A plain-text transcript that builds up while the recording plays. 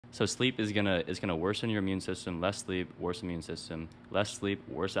So sleep is gonna worsen your immune system. Less sleep, worse immune system. Less sleep,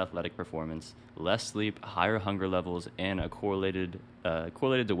 worse athletic performance. Less sleep, higher hunger levels, and a correlated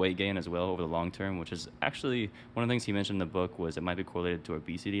to weight gain as well over the long term. Which is actually one of the things he mentioned in the book was it might be correlated to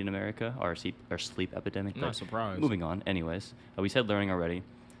obesity in America, our sleep epidemic. I'm not But surprised. moving on, anyways, we said learning already.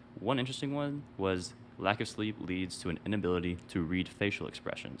 One interesting one was lack of sleep leads to an inability to read facial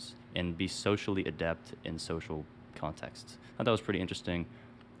expressions and be socially adept in social contexts. I thought that was pretty interesting.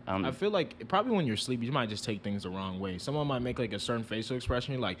 I feel like probably when you're asleep, you might just take things the wrong way. Someone might make like a certain facial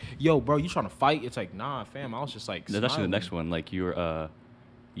expression. You're like, "Yo, bro, you trying to fight?" It's like, "Nah, fam, I was just like." That's actually the smiling." next one. Like your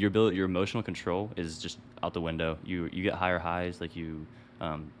emotional control is just out the window. You get higher highs. Like you're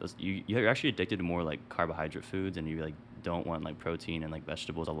actually addicted to more like carbohydrate foods, and you like don't want like protein and like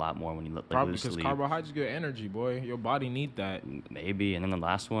vegetables a lot more when you like Probably lose because sleep. carbohydrates give energy, boy. Your body need that. Maybe. And then the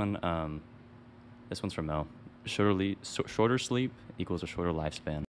last one, this one's from Mel. Shorter sleep equals a shorter lifespan.